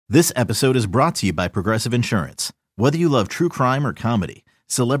This episode is brought to you by Progressive Insurance. Whether you love true crime or comedy,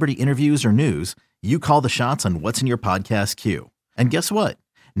 celebrity interviews or news, you call the shots on what's in your podcast queue. And guess what?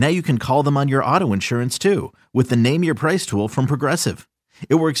 Now you can call them on your auto insurance too with the Name Your Price tool from Progressive.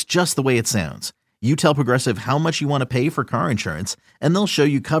 It works just the way it sounds. You tell Progressive how much you want to pay for car insurance, and they'll show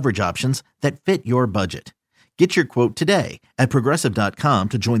you coverage options that fit your budget. Get your quote today at Progressive.com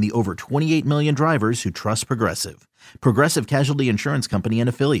to join the over 28 million drivers who trust Progressive. Progressive Casualty Insurance Company and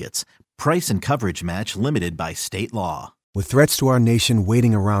Affiliates. Price and coverage match limited by state law. With threats to our nation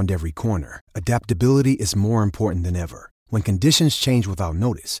waiting around every corner, adaptability is more important than ever. When conditions change without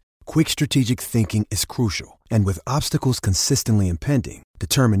notice, quick strategic thinking is crucial. And with obstacles consistently impending,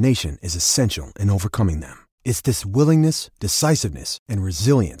 determination is essential in overcoming them. It's this willingness, decisiveness, and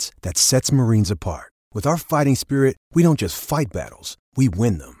resilience that sets Marines apart. With our fighting spirit, we don't just fight battles, we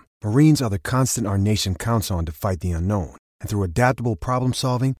win them. Marines are the constant our nation counts on to fight the unknown. And through adaptable problem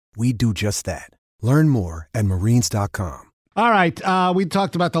solving, we do just that. Learn more at marines.com. All right, we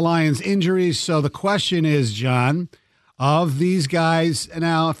talked about the Lions' injuries. So the question is, John, of these guys,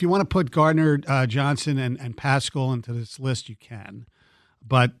 now if you want to put Gardner, Jansen, and Pascal into this list, you can.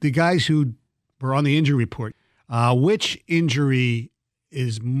 But the guys who were on the injury report, which injury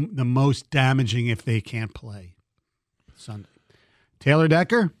is the most damaging if they can't play Sunday? Taylor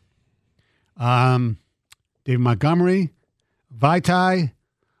Decker, David Montgomery, Vaitai,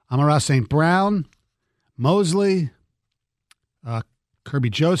 Amon-Ra St. Brown, Mosley, Kirby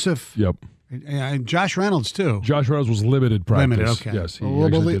Joseph. Yep. And Josh Reynolds, too. Josh Reynolds was limited practice. Limited, okay. Yes, he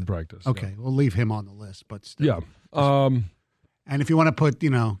actually did practice. Okay, we'll leave him on the list, but still. Yeah. And if you want to put,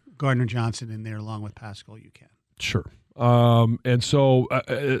 Gardner Johnson in there along with Pascal, you can. Sure. And so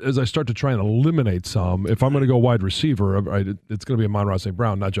as I start to try and eliminate some, if I'm going to go wide receiver, it's going to be Amon-Ra St.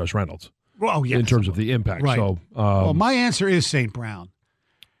 Brown, not Josh Reynolds. Oh, yes. In terms of the impact. Right. So, well, my answer is St. Brown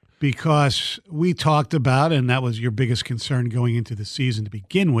because we talked about, and that was your biggest concern going into the season to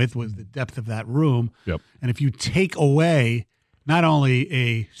begin with, was the depth of that room. Yep. And if you take away not only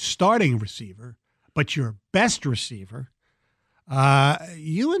a starting receiver, but your best receiver,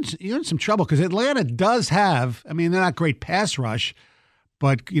 you're in some trouble because Atlanta does have, they're not great pass rush,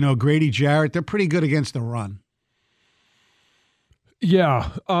 but, Grady Jarrett, they're pretty good against the run. Yeah.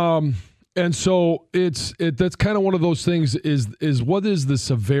 And so that's kind of one of those things is what is the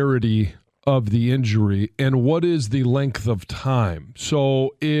severity of the injury and what is the length of time?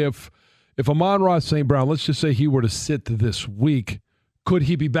 So if Amon-Ra St. Brown, let's just say he were to sit this week, could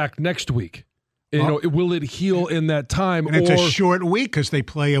he be back next week? Will it heal in that time? And it's a short week because they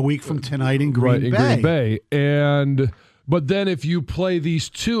play a week from tonight in Green Bay. But then if you play these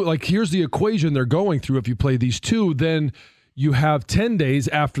two, like here's the equation they're going through. If you play these two, then you have 10 days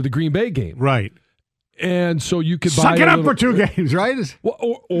after the Green Bay game. Right. And so you could suck it up for 2 games, right?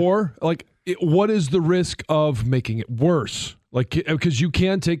 Or what is the risk of making it worse? Like, because you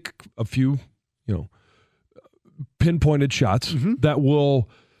can take a few, pinpointed shots that will,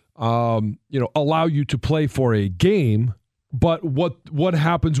 allow you to play for a game. But what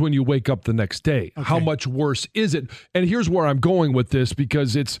happens when you wake up the next day? Okay. How much worse is it? And here's where I'm going with this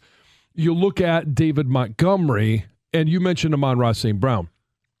because you look at David Montgomery. And you mentioned Amon-Ra St. Brown.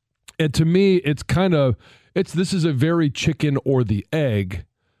 And to me, this is a very chicken or the egg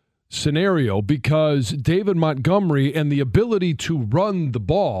scenario because David Montgomery and the ability to run the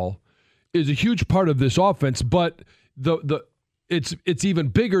ball is a huge part of this offense, but it's even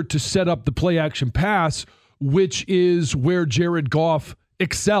bigger to set up the play action pass, which is where Jared Goff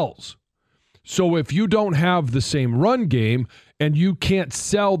excels. So if you don't have the same run game and you can't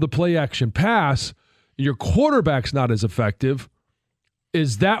sell the play action pass, your quarterback's not as effective,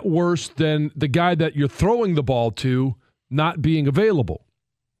 is that worse than the guy that you're throwing the ball to not being available?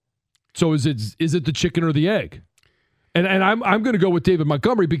 So is it the chicken or the egg? And I'm going to go with David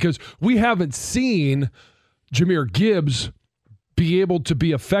Montgomery because we haven't seen Jahmyr Gibbs be able to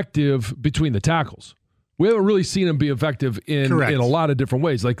be effective between the tackles. We haven't really seen him be effective in a lot of different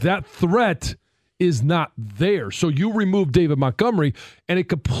ways. Like that threat is not there. So you remove David Montgomery and it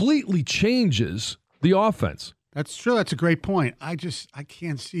completely changes the offense. That's true. That's a great point. I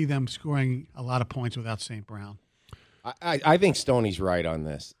can't see them scoring a lot of points without St. Brown. I think Stoney's right on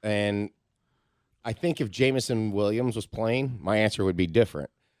this. And I think if Jameson Williams was playing, my answer would be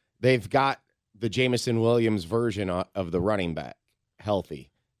different. They've got the Jameson Williams version of the running back healthy.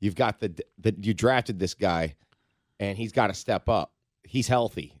 You've got you drafted this guy, and he's got to step up. He's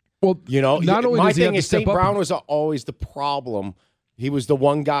healthy. Well, not only my does he have thing to is step St. up, Brown was always the problem. He was the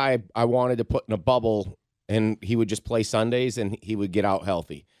one guy I wanted to put in a bubble, and he would just play Sundays, and he would get out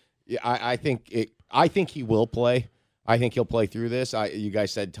healthy. I think he will play. I think he'll play through this. You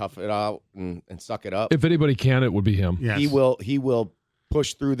guys said tough it out and suck it up. If anybody can, it would be him. Yes. He will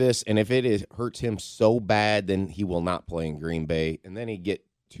push through this, and if it hurts him so bad, then he will not play in Green Bay, and then he'd get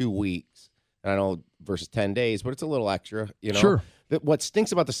 2 weeks. I know versus 10 days, but it's a little extra. Sure. What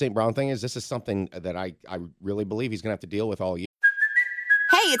stinks about the St. Brown thing is this is something that I really believe he's going to have to deal with all year.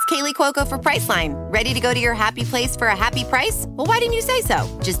 Hey, it's Kaylee Cuoco for Priceline. Ready to go to your happy place for a happy price? Well, why didn't you say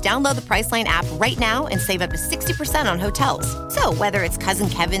so? Just download the Priceline app right now and save up to 60% on hotels. So whether it's Cousin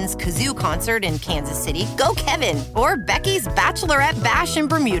Kevin's Kazoo Concert in Kansas City, go Kevin, or Becky's Bachelorette Bash in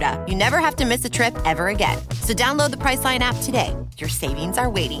Bermuda, you never have to miss a trip ever again. So download the Priceline app today. Your savings are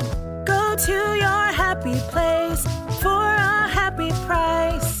waiting. Go to your happy place for a happy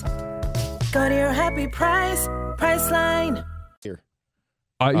price. Go to your happy price, Priceline.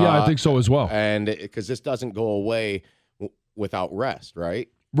 I think so as well. And because this doesn't go away without rest, right?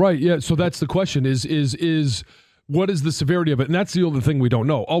 Right, yeah. So that's the question is what is the severity of it? And that's the only thing we don't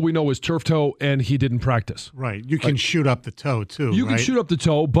know. All we know is turf toe, and he didn't practice. Right. You can shoot up the toe, too, You can shoot up the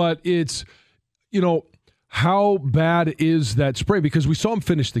toe, but it's, how bad is that spray? Because we saw him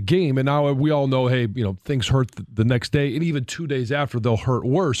finish the game, and now we all know, hey, things hurt the next day, and even 2 days after, they'll hurt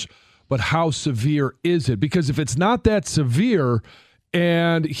worse. But how severe is it? Because if it's not that severe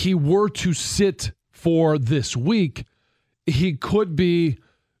and he were to sit for this week, he could be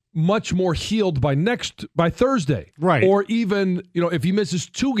much more healed by Thursday. Right. Or even, if he misses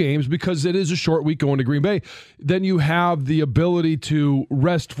 2 games because it is a short week going to Green Bay, then you have the ability to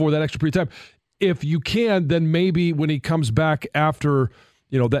rest for that extra period of time. If you can, then maybe when he comes back after,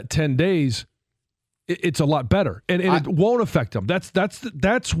 that 10 days, it's a lot better. And it won't affect him.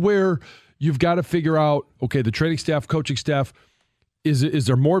 That's where you've got to figure out, okay, the training staff, coaching staff, is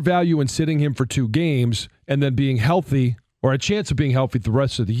there more value in sitting him for 2 games and then being healthy or a chance of being healthy the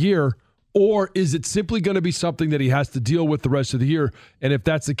rest of the year? Or is it simply going to be something that he has to deal with the rest of the year? And if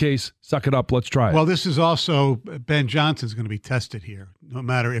that's the case, suck it up. Let's try it. Well, this is also Ben Johnson's going to be tested here. No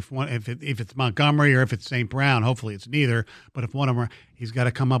matter if it's Montgomery or if it's St. Brown. Hopefully it's neither. But if one of them, he's got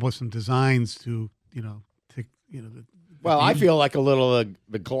to come up with some designs to Well, I feel like a little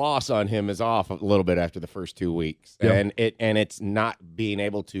the gloss on him is off a little bit after the first 2 weeks, Yeah. and it's not being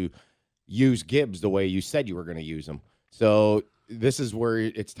able to use Gibbs the way you said you were going to use him. So this is where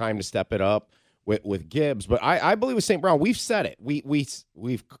it's time to step it up with Gibbs. But I believe with St. Brown, we've said it.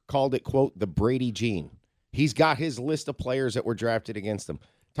 We've called it, quote, the Brady gene. He's got his list of players that were drafted against him.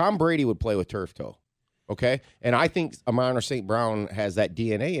 Tom Brady would play with turf toe, okay? And I think Amon St. Brown has that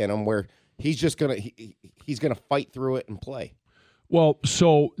DNA in him where he's just he's gonna fight through it and play. Well,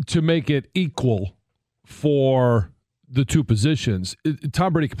 so to make it equal for the 2 positions,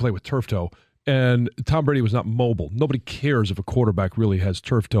 Tom Brady can play with turf toe, and Tom Brady was not mobile. Nobody cares if a quarterback really has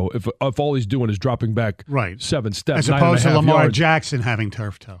turf toe if all he's doing is dropping back 7 steps. As opposed to Lamar yards. Jackson having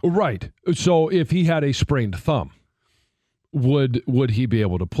turf toe. Right. So if he had a sprained thumb, would he be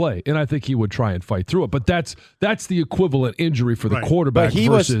able to play? And I think he would try and fight through it. But that's the equivalent injury for the quarterback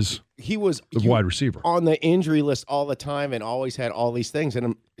versus he was the wide receiver. On the injury list all the time and always had all these things.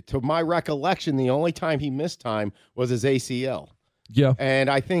 And to my recollection, the only time he missed time was his ACL. Yeah. And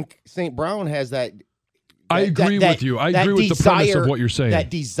I think St. Brown has that. I agree with you. I agree with the premise of what you're saying. That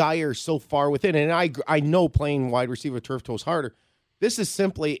desire so far within. And I know playing wide receiver turf toe is harder. This is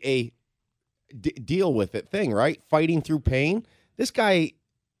simply a deal with it thing, right? Fighting through pain. This guy,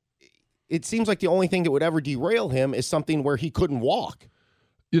 it seems like the only thing that would ever derail him is something where he couldn't walk.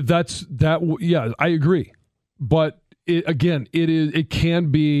 Yeah, I agree. But it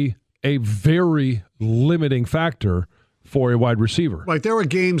can be a very limiting factor for a wide receiver. Right. There were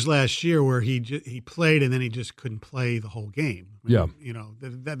games last year where he played and then he just couldn't play the whole game. Yeah.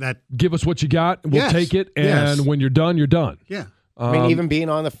 That give us what you got. We'll take it. And when you're done, you're done. Yeah. I mean, even being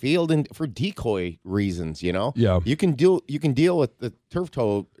on the field and for decoy reasons, Yeah. you can deal with the turf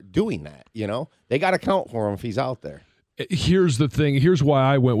toe doing that. They got to count for him if he's out there. Here's the thing. Here's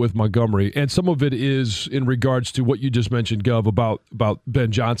why I went with Montgomery, and some of it is in regards to what you just mentioned, Gov, about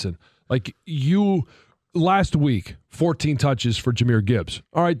Ben Johnson. Like last week, 14 touches for Jahmyr Gibbs.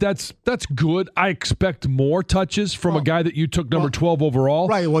 All right, that's good. I expect more touches from a guy that you took number 12 overall.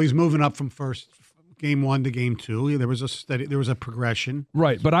 Right. Well, he's moving up from game 1 to game 2. There was a progression.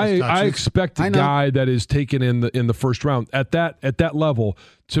 Right, but I expect a guy that is taken in the first round at that level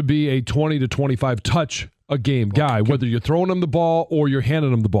to be a 20 to 25 touch a game guy, whether you're throwing him the ball or you're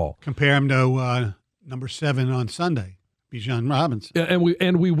handing him the ball. Compare him to number 7 on Sunday, Bijan Robinson.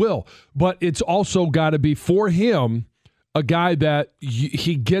 And we will. But it's also got to be for him a guy that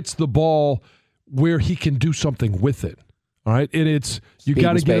he gets the ball where he can do something with it. All right, and it's you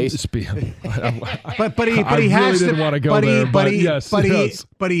got to get him to speed. but he has didn't to want to go there. But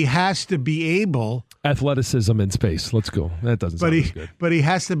he has to be able athleticism in space. Let's go. That doesn't sound as good. But he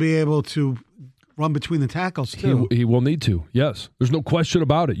has to be able to run between the tackles too. He will need to. Yes, there's no question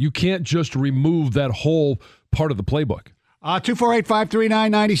about it. You can't just remove that whole part of the playbook.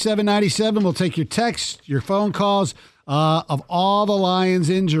 248-539-9797. We'll take your texts, your phone calls. Of all the Lions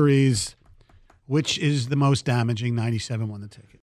injuries, which is the most damaging? 97 won the ticket.